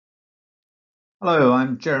Hello,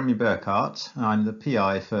 I'm Jeremy Burchardt. I'm the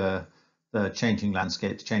PI for the Changing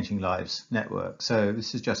Landscapes, Changing Lives network. So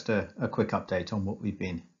this is just a quick update on what we've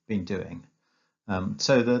been doing.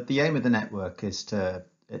 So the aim of the network is to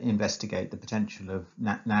investigate the potential of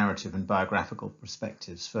narrative and biographical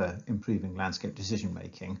perspectives for improving landscape decision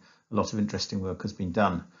making. A lot of interesting work has been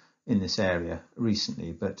done in this area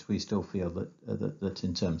recently, but we still feel that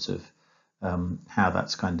in terms of how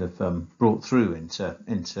that's kind of brought through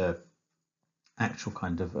into actual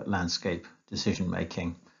kind of landscape decision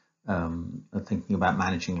making, thinking about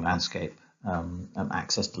managing landscape,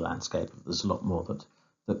 access to landscape. There's a lot more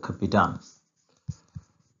that could be done.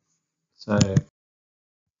 So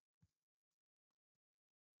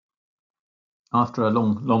after a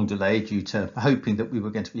long delay, due to hoping that we were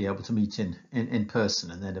going to be able to meet in person,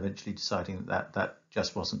 and then eventually deciding that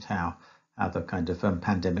just wasn't how the kind of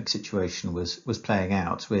pandemic situation was playing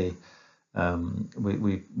out, we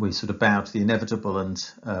sort of bowed to the inevitable and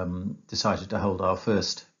decided to hold our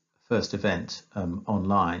first event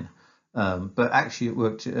online. But actually, it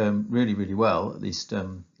worked really well. At least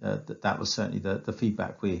that was certainly the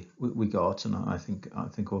feedback we got, and I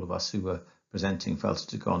think all of us who were presenting felt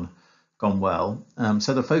it had gone well.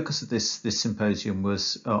 So the focus of this symposium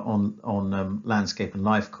was on landscape and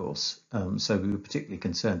life course. So we were particularly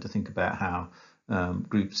concerned to think about how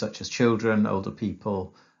groups such as children, older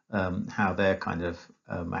people, how their kind of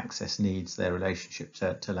access needs, their relationship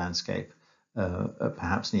to landscape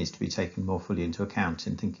perhaps needs to be taken more fully into account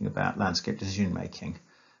in thinking about landscape decision making.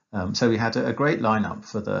 So we had a great lineup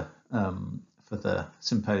for the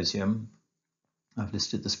symposium. I've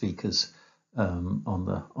listed the speakers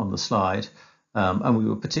on the slide, and we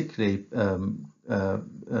were particularly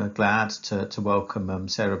glad to welcome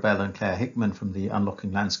Sarah Bell and Claire Hickman from the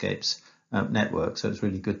Unlocking Landscapes network. So it's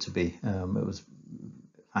really good to be. It was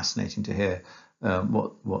fascinating to hear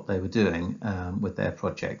what they were doing with their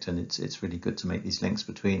project, and it's really good to make these links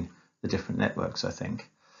between the different networks, I think.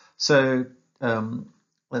 So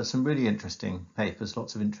there's some really interesting papers,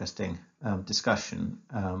 lots of interesting discussion,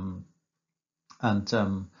 and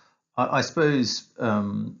I suppose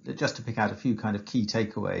just to pick out a few kind of key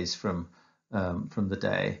takeaways from the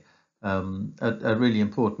day, a really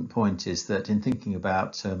important point is that in thinking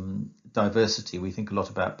about diversity, we think a lot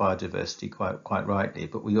about biodiversity quite rightly,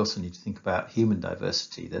 but we also need to think about human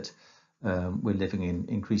diversity, that we're living in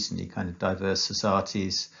increasingly kind of diverse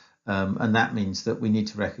societies, and that means that we need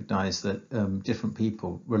to recognise that different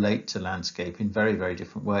people relate to landscape in very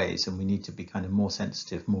different ways, and we need to be kind of more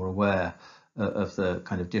sensitive, more aware of the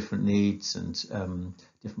kind of different needs and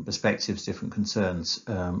different perspectives, different concerns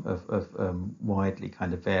of widely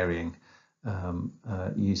kind of varying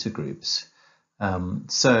user groups.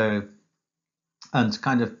 So, and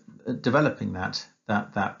kind of developing that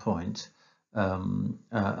point, and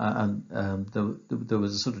there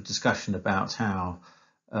was a sort of discussion about how,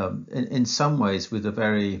 in some ways, with a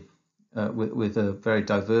very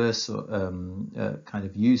diverse kind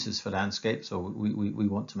of users for landscapes, or we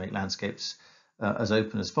want to make landscapes as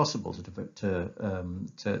open as possible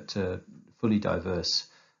to fully diverse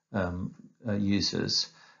users,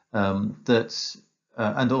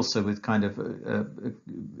 and also with kind of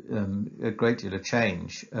a great deal of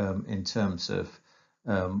change in terms of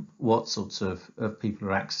what sorts of people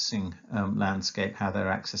are accessing landscape, how they're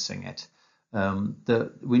accessing it.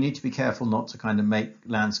 That we need to be careful not to kind of make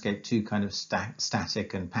landscape too kind of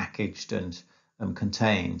static and packaged and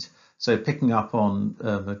contained. So picking up on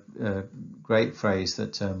a great phrase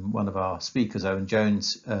that one of our speakers, Owen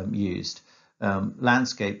Jones, used,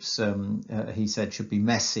 landscapes, he said, should be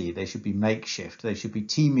messy, they should be makeshift, they should be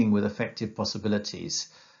teeming with effective possibilities,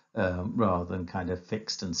 rather than kind of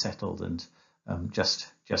fixed and settled and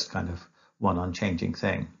just kind of one unchanging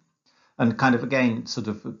thing. And kind of again, sort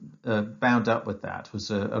of bound up with that was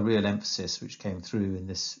a real emphasis which came through in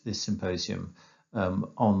this symposium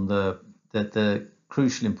on the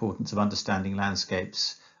crucial importance of understanding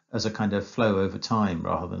landscapes as a kind of flow over time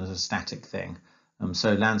rather than as a static thing.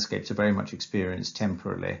 So landscapes are very much experienced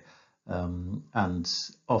temporarily, and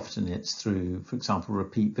often it's through, for example,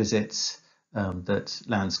 repeat visits that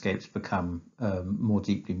landscapes become more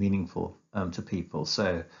deeply meaningful to people.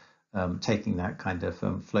 So taking that kind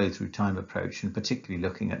of flow through time approach, and particularly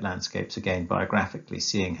looking at landscapes again biographically,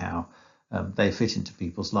 seeing how they fit into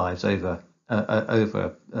people's lives over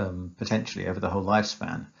potentially over the whole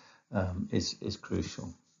lifespan, is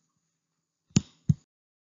crucial.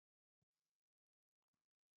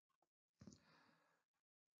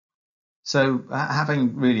 So,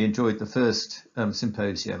 having really enjoyed the first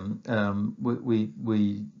symposium,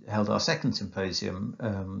 we held our second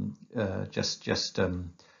symposium just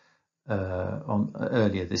on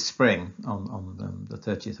earlier this spring on the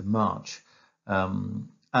 30th of March.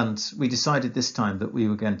 And we decided this time that we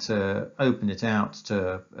were going to open it out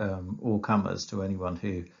to all comers, to anyone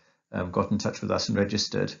who got in touch with us and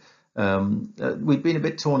registered. We'd been a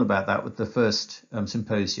bit torn about that with the first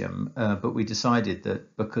symposium, but we decided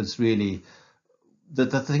that because really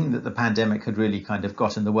the thing that the pandemic had really kind of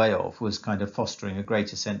got in the way of was kind of fostering a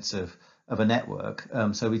greater sense of a network.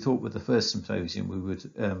 So we thought with the first symposium we would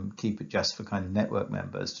keep it just for kind of network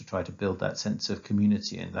members to try to build that sense of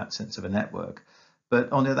community and that sense of a network.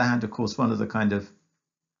 But on the other hand, of course, one of the kind of,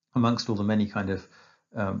 amongst all the many kind of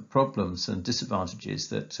problems and disadvantages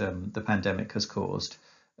that the pandemic has caused,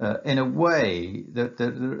 in a way that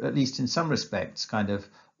at least in some respects, kind of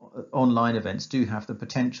online events do have the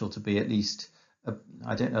potential to be at least,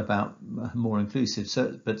 I don't know about more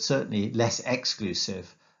inclusive, but certainly less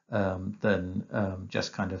exclusive than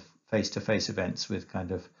just kind of face-to-face events with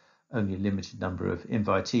kind of only a limited number of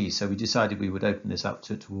invitees. So we decided we would open this up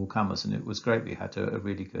to all comers, and it was great. We had a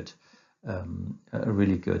really good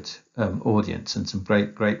audience and some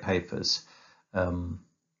great papers, and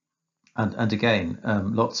again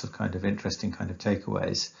lots of kind of interesting kind of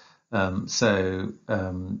takeaways. So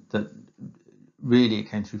that really it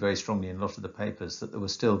came through very strongly in a lot of the papers that there were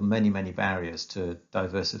still many barriers to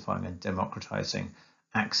diversifying and democratizing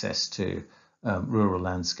access to rural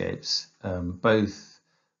landscapes, both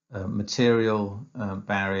material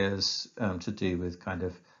barriers to do with kind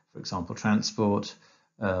of, for example, transport,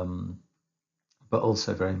 but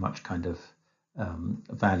also very much kind of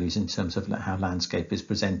values in terms of how landscape is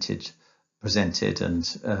presented and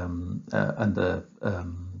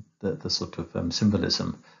the sort of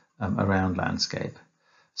symbolism around landscape.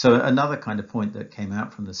 So another kind of point that came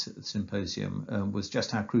out from the symposium was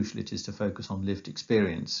just how crucial it is to focus on lived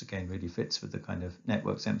experience. Again, really fits with the kind of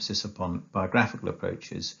network's emphasis upon biographical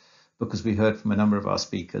approaches, because we heard from a number of our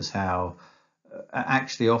speakers how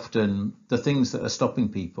actually often the things that are stopping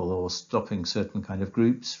people or stopping certain kind of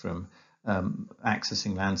groups from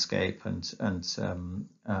accessing landscape and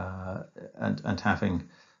having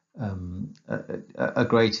a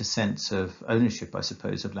greater sense of ownership, I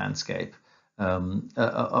suppose, of landscape are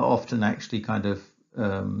often actually kind of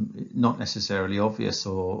not necessarily obvious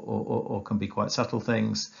or can be quite subtle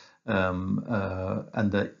things,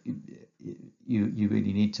 and that you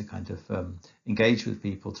really need to kind of engage with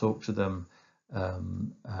people, talk to them,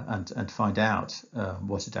 and find out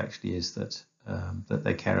what it actually is that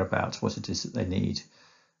they care about, what it is that they need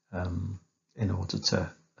in order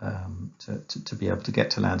to be able to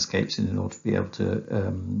get to landscapes and in order to be able to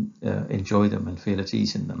enjoy them and feel at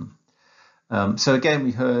ease in them. So again,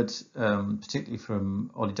 we heard particularly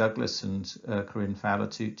from Ollie Douglas and Corinne Fowler,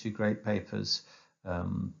 two great papers,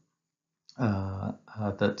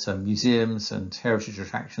 that museums and heritage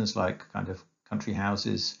attractions like kind of country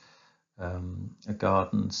houses,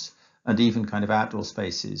 gardens, and even kind of outdoor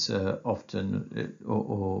spaces often,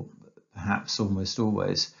 or perhaps almost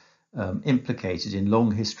always, implicated in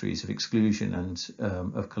long histories of exclusion and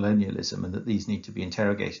of colonialism, and that these need to be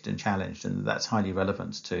interrogated and challenged, and that's highly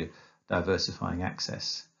relevant to diversifying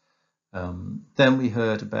access. Then we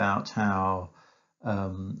heard about how,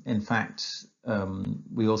 in fact,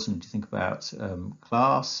 we also need to think about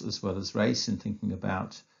class as well as race in thinking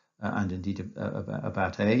about, and indeed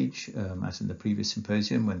about age, as in the previous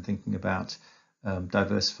symposium, when thinking about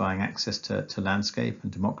diversifying access to landscape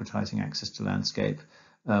and democratizing access to landscape.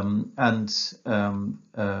 And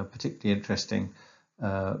a particularly interesting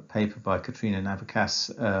paper by Katrina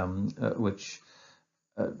Navickas, which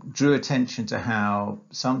drew attention to how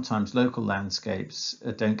sometimes local landscapes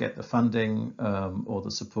don't get the funding or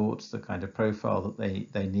the support, the kind of profile that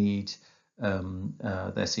they need.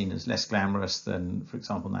 They're seen as less glamorous than, for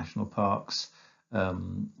example, national parks.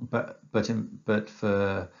 But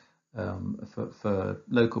for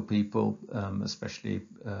local people, especially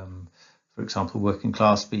for example working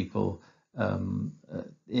class people,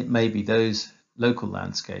 it may be those local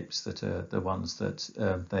landscapes that are the ones that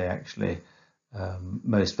they actually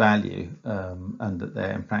most value, and that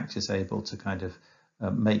they're in practice able to kind of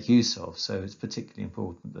make use of. So it's particularly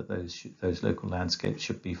important that those local landscapes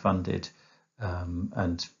should be funded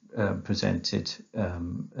and presented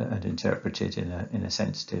and interpreted in a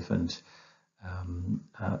sensitive and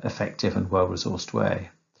effective and well-resourced way.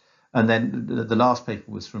 And then the last paper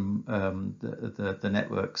was from the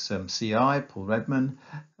network's CI, Paul Redman,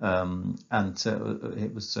 and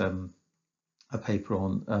it was a paper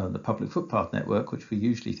on the public footpath network, which we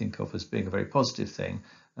usually think of as being a very positive thing.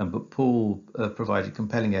 But Paul provided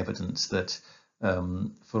compelling evidence that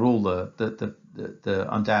for all the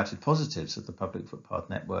undoubted positives of the public footpath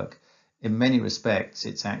network, in many respects,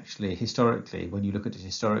 it's actually historically, when you look at it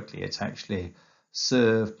historically, it's actually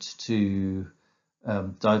served to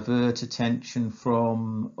divert attention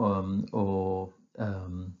from or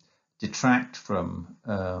detract from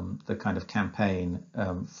the kind of campaign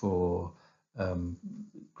for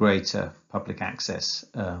greater public access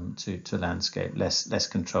to landscape, less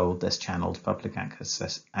controlled, less channeled public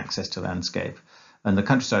access to landscape. And the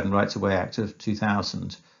Countryside and Rights of Way Act of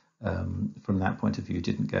 2000, from that point of view,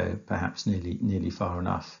 didn't go perhaps nearly far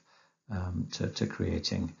enough to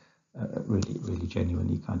creating really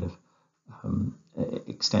genuinely kind of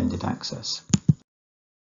extended access.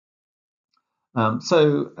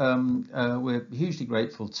 We're hugely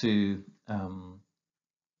grateful to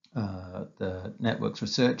the network's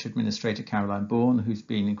research administrator, Caroline Bourne, who's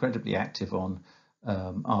been incredibly active on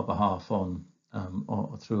our behalf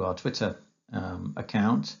or through our Twitter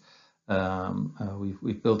account.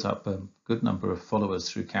 We've built up a good number of followers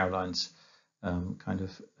through Caroline's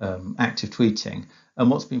active tweeting. And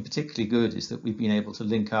what's been particularly good is that we've been able to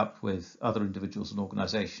link up with other individuals and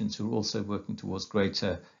organisations who are also working towards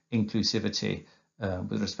greater inclusivity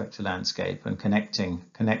with respect to landscape, and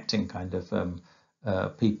connecting kind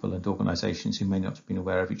of people and organisations who may not have been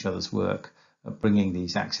aware of each other's work, bringing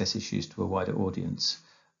these access issues to a wider audience.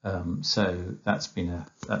 So that's been a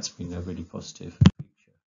really positive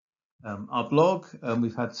feature. Our blog,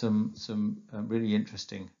 we've had some really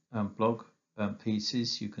interesting blog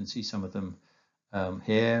pieces. You can see some of them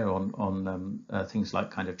here on things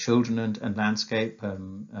like kind of children and landscape,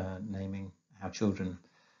 naming how children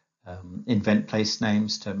invent place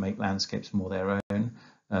names to make landscapes more their own.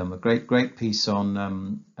 A great piece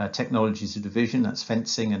on technologies of division, that's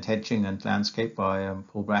fencing and hedging and landscape, by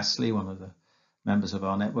Paul Brassley, one of the members of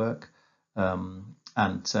our network.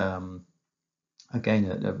 Again,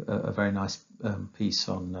 a very nice piece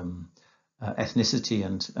on ethnicity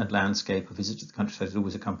and landscape. A visit to the countryside is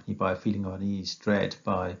always accompanied by a feeling of unease, dread,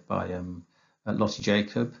 by Lottie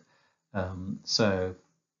Jacob. Some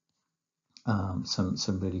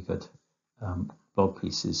really good blog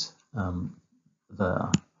pieces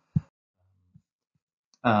there.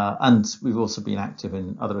 And we've also been active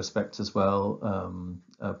in other respects as well.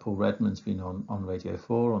 Paul Redmond's been on Radio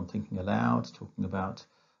 4 on Thinking Aloud, talking about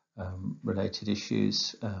related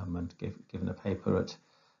issues, and given a paper at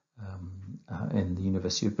in the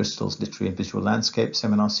University of Bristol's Literary and Visual Landscape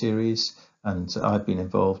seminar series. And I've been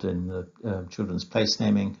involved in the Children's Place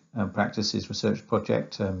Naming Practices Research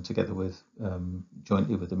Project, together with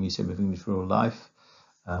jointly with the Museum of English Rural Life,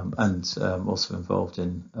 and also involved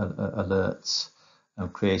in Alerts,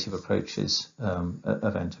 Creative Approaches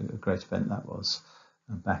event, a great event that was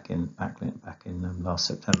back in last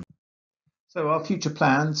September. So our future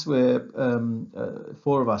plans, we're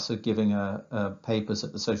four of us are giving papers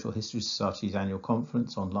at the Social History Society's annual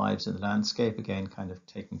conference on lives in the landscape, again kind of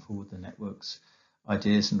taking forward the network's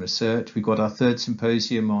ideas and research. We've got our third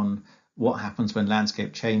symposium on what happens when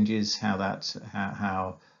landscape changes, how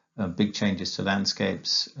big changes to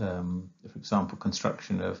landscapes, for example,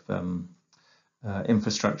 construction of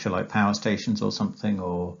infrastructure like power stations or something,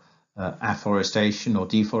 or afforestation or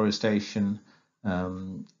deforestation,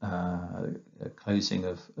 closing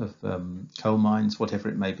of coal mines, whatever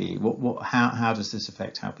it may be. How does this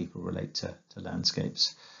affect how people relate to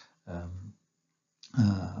landscapes?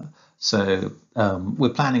 So we're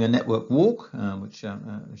planning a network walk, which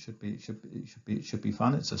should be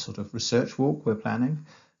fun. It's a sort of research walk we're planning.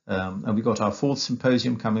 And we've got our fourth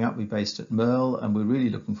symposium coming up. We're based at Merle, and we're really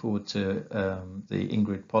looking forward to the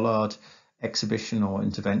Ingrid Pollard exhibition or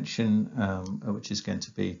intervention, which is going to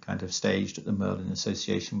be kind of staged at the Merle in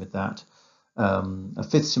association with that. A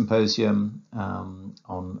fifth symposium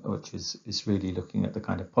which is really looking at the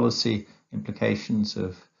kind of policy implications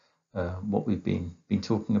of what we've been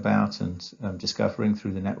talking about and discovering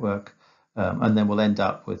through the network. And then we'll end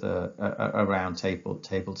up with a round table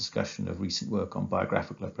discussion of recent work on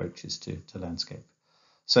biographical approaches to landscape.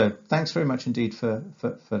 So thanks very much indeed for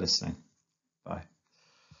listening.